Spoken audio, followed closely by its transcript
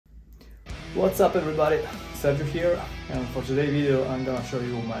What's up everybody, Sergio here, and for today's video I'm gonna show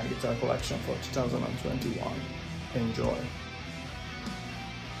you my guitar collection for 2021. Enjoy!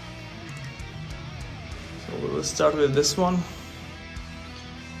 So we will start with this one.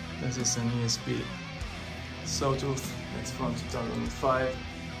 This is an ESP Sawtooth, it's from 2005.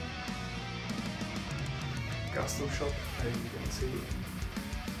 Custom shop, as you can see.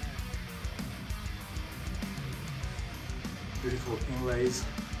 Beautiful inlays.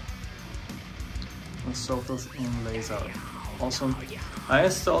 The Sawtooth inlays are awesome. I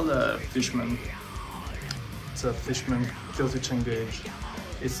installed a Fishman. It's a Fishman tilt chain gauge.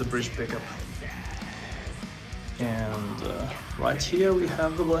 It's a bridge pickup. And right here we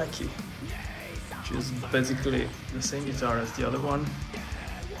have the Blacky, which is basically the same guitar as the other one,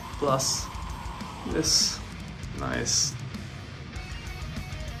 plus this nice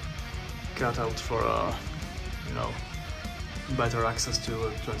cutout for better access to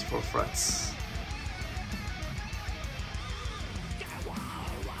 24 frets.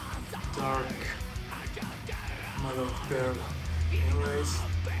 Dark mother of pearl inlays.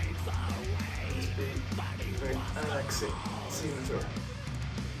 This big Alexi signature.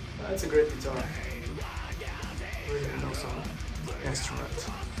 That's a great guitar. Really awesome instrument.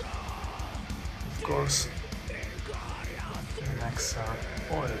 Of course, the necks are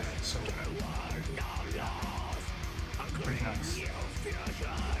oil, so pretty nice.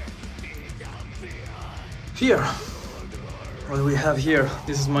 Here, what do we have here?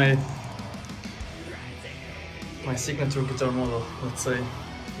 This is my signature guitar model, let's say.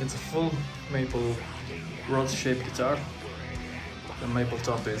 It's a full maple rod-shaped guitar. The maple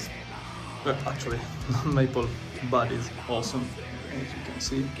top is, well, actually, maple body is awesome, as you can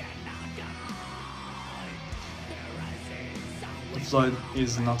see. The floyd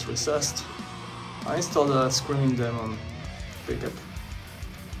is not recessed. I installed a Screaming Demon pickup.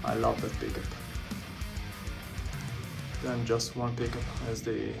 I love that pickup. Then just one pickup as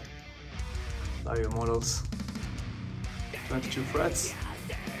the Laiho models. 22 frets,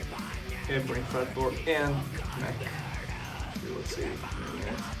 Ivory fretboard and neck. You will see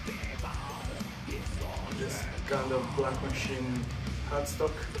this kind of black machine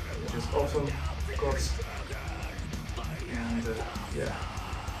headstock, which is awesome, of course. And yeah,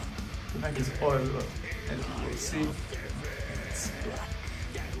 the neck is oil, but as you will see, it's black.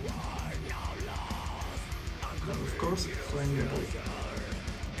 And of course, flammable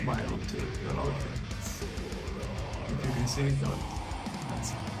binding to the load. If you can see it, but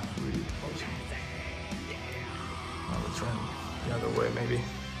that's really awesome. I will try the other way, maybe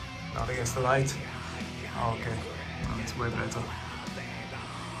not against the light. Oh, okay, well, it's way better.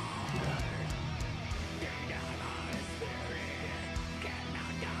 Yeah.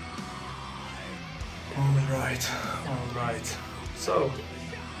 All right. So,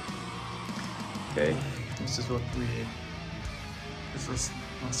 okay, this is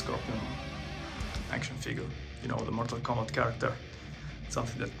a Scorpion action figure. You know, the Mortal Kombat character.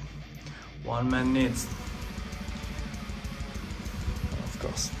 Something that one man needs. And of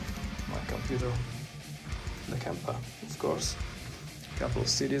course, my computer, the Campa, of course. A couple of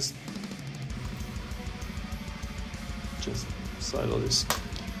CDs. Just silo this.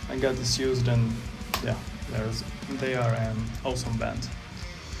 I got this used, and yeah, they are an awesome band.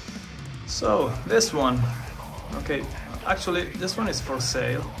 So this one, okay, actually this one is for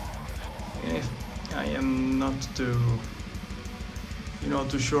sale. I am not too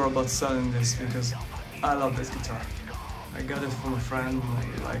sure about selling this because I love this guitar. I got it from a friend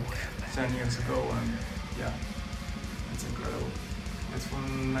like 10 years ago, and yeah, it's incredible. It's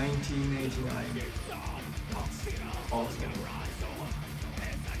from 1989. Awesome.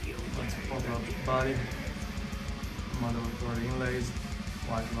 That's a pop-up body, mother of pearl inlays,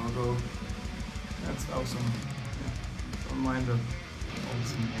 white logo. That's awesome. Yeah. Don't mind the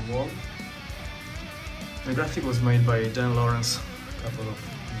awesome wall. The graphic was made by Dan Lawrence a couple of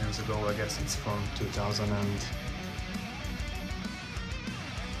years ago. I guess it's from 2000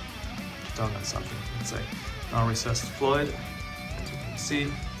 something, let's say. Non-recessed floyd, as you can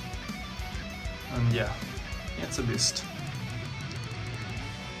see. And yeah, it's a beast.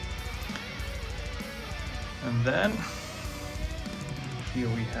 And then here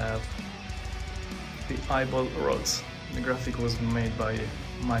we have the eyeball rods. The graphic was made by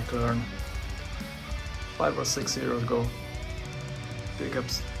Mike Learn 5 or 6 years ago. Pickup.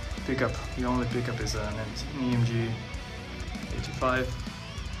 The only pickup is an EMG 85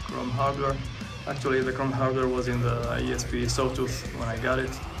 chrome hardware. Actually, the chrome hardware was in the ESP Sawtooth when I got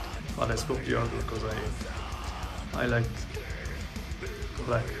it, but I swapped the hardware because I like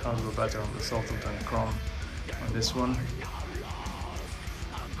black hardware better on the Sawtooth and chrome on this one.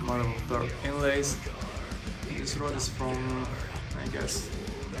 Model Motor inlays. This rod is from, I guess,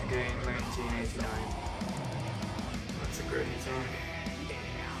 again 1989. That's a great guitar.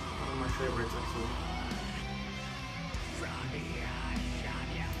 One of my favorites actually.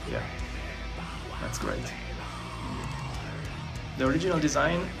 Yeah, that's great. The original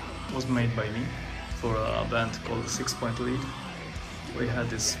design was made by me for a band called 6 Point Lead. We had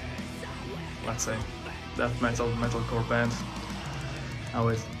this, let's say, death metal, metalcore band. Now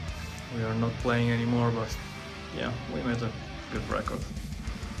we are not playing anymore, but yeah, we made a good record.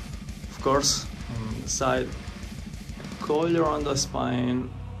 Of course, on the side, a collar on the spine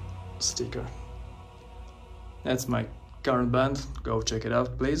sticker. That's my current band, go check it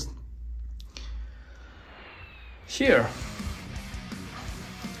out please. Here,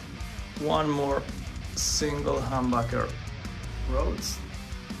 one more single humbucker Rhodes.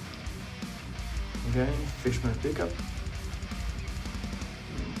 Again, Fishman pickup.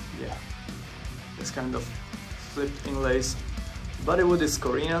 Yeah, this kind of flipped inlays. Bodywood is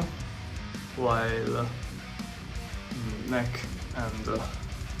Corina, while neck and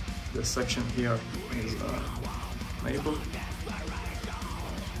this section here is maple.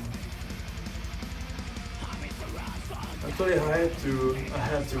 Actually, I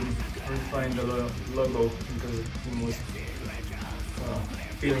had to refine the logo because it was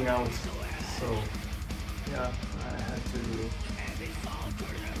peeling out. So yeah, I had to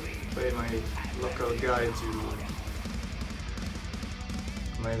pay my local guy to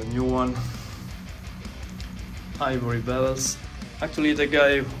make a new one. Ivory Bevels. Actually, the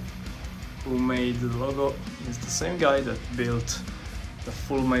guy who made the logo is the same guy that built the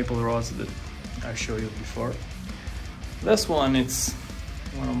full maple rods that I showed you before. This one, it's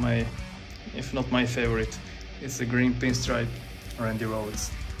one of my, if not my favorite. It's the green pinstripe Randy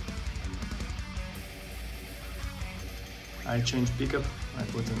Rhodes. I changed pickup. I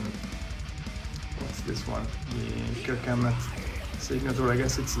put in, what's this one? The Kirk Hammett signature. I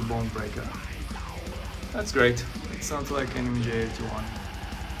guess it's a bone breaker. That's great. It sounds like an MJ81.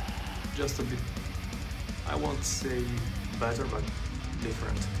 Just a bit, I won't say better, but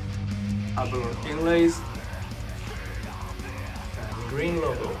different. Abalone inlays. And green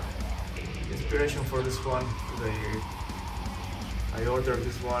logo. Inspiration for this one, I ordered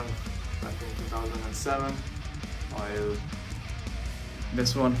this one back in 2007, while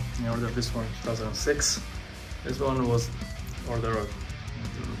this one, I ordered this one in 2006. This one was ordered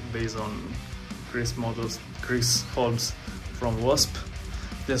based on Chris Holmes from Wasp.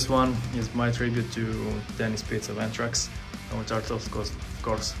 This one is my tribute to Dennis Pitts of Anthrax and Turtles, because of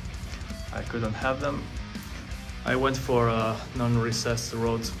course I couldn't have them. I went for non-recessed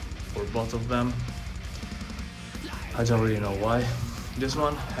rods for both of them. I don't really know why. This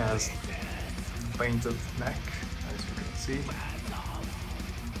one has painted neck, as you can see,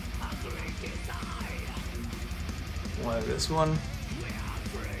 while this one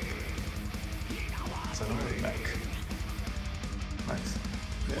has another neck. Nice,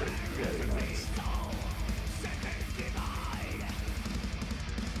 very, very nice.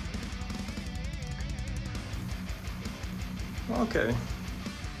 Okay.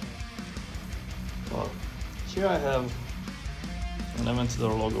 Well, here I have an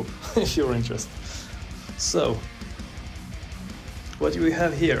Aventador logo, if you're interested. So, what do we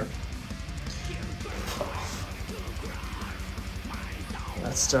have here?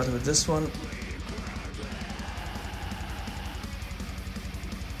 Let's start with this one.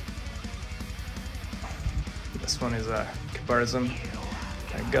 This one is a Caparison.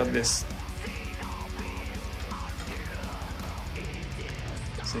 I got this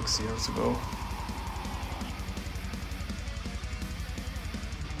 6 years ago.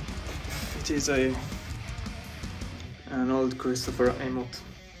 It is an old Christopher Amott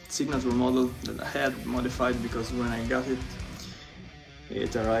signature model that I had modified because when I got it,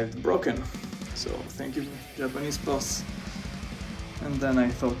 it arrived broken. So thank you, Japanese boss. And then I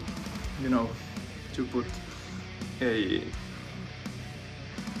thought, you know, to put a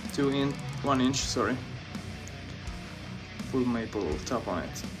 1 inch, sorry, full maple top on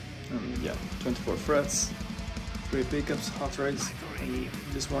it. And yeah, 24 frets, 3 pickups, hot rates. And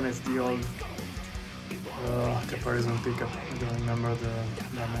this one is the old Caparison pickup. I don't remember the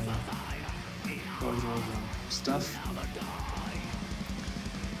name, all those stuff.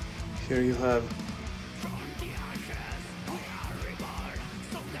 Here you have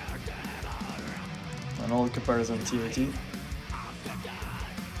an old Caparison TAT.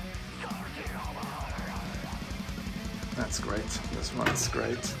 That's great. This one is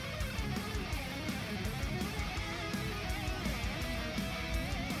great.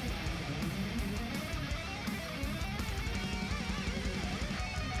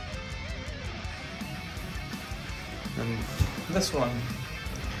 And this one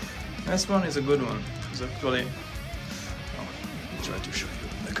is a good one. It's actually, I'll try to show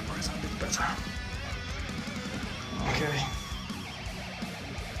you the Caparison a bit better. Okay,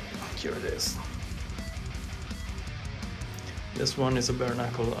 here it is. This one is a bare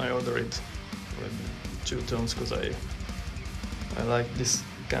knuckle. I ordered it with 2 tones because I like this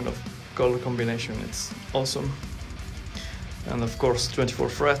kind of color combination. It's awesome. And of course 24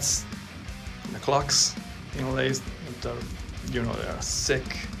 frets, the clocks inlays that are, you know, they are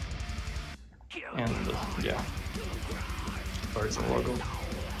sick. And yeah, Caparison logo,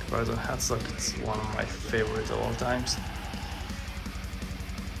 Caparison headstock, it's one of my favorite of all times.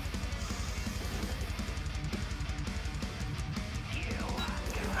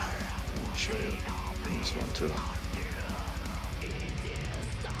 I'll show you this one too.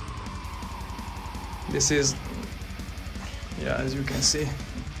 This is, yeah, as you can see,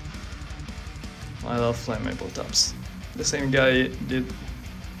 I love flame maple tops. The same guy did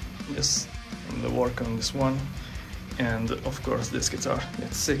this in the work on this one, and of course this guitar,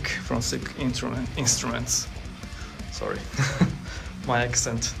 it's sick from sick instruments. Sorry, my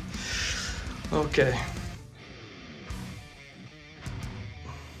accent. Okay,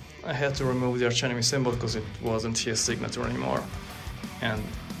 I had to remove the arch enemy symbol because it wasn't his signature anymore, and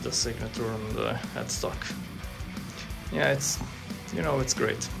the signature on the headstock. Yeah, it's, you know, it's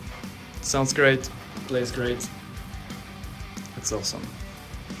great. It sounds great, plays great. It's awesome.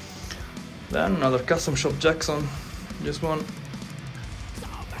 Then another custom shop Jackson. This one.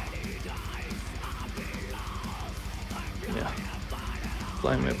 Yeah.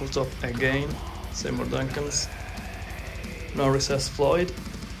 Flying maple top again. Seymour Duncan's. No recessed Floyd.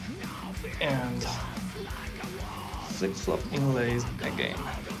 And flip-flop inlays again.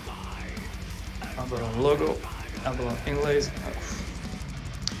 Avalon logo. Avalon inlays.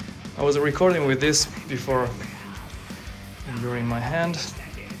 I was recording with this before injuring my hand,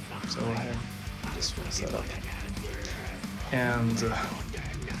 so I have this one set up. And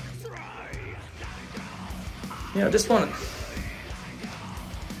yeah, this one,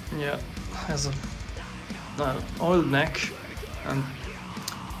 yeah, has a oiled neck, and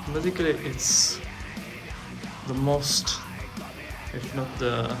basically it's the most, if not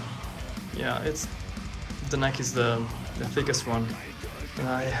the, yeah, it's, the neck is the thickest one that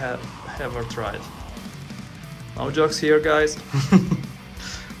I have ever tried. No jokes here, guys.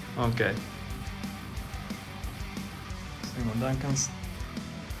 Okay. Seymour Duncan's.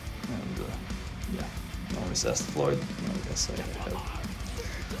 And yeah, no recessed Floyd. I guess I have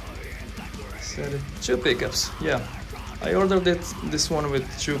set it. 2 pickups. Yeah, I ordered this one with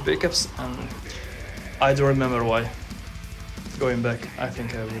 2 pickups, and I don't remember why. Going back, I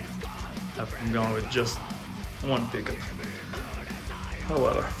think I would have gone with just 1 pickup.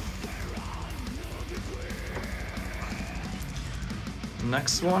 However,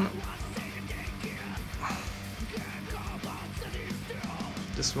 next one.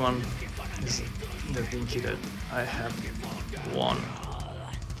 This one is the Dinky that I have won.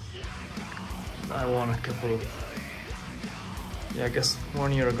 I won a couple, yeah, I guess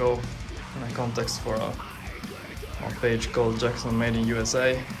 1 year ago when I contacted for a page called Jackson Made in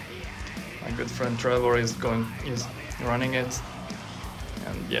USA. My good friend Trevor is running it,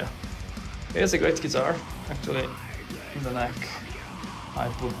 and yeah, it's a great guitar. Actually, in the neck I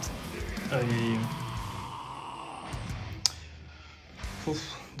put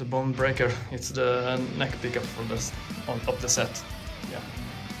the bone breaker. It's the neck pickup for this of the set. Yeah,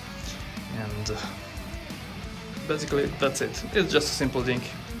 and basically that's it. It's just a simple dink.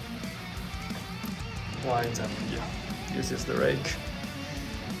 White, and yeah, this is the rake.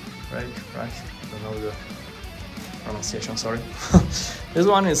 I don't know the pronunciation, sorry. This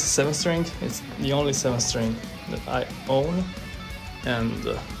one is 7-string. It's the only 7-string that I own, and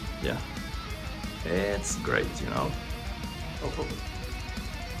yeah, it's great, you know.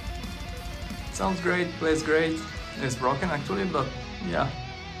 It sounds great, plays great. It's broken actually, but yeah,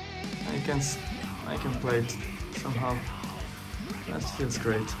 I can play it somehow. That feels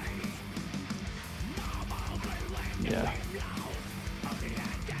great. Yeah.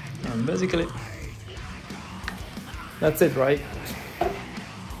 And basically, that's it, right?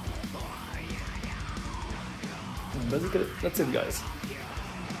 And basically, that's it, guys.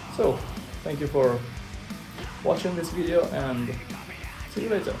 So, thank you for watching this video, and see you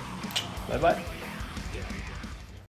later. Bye bye.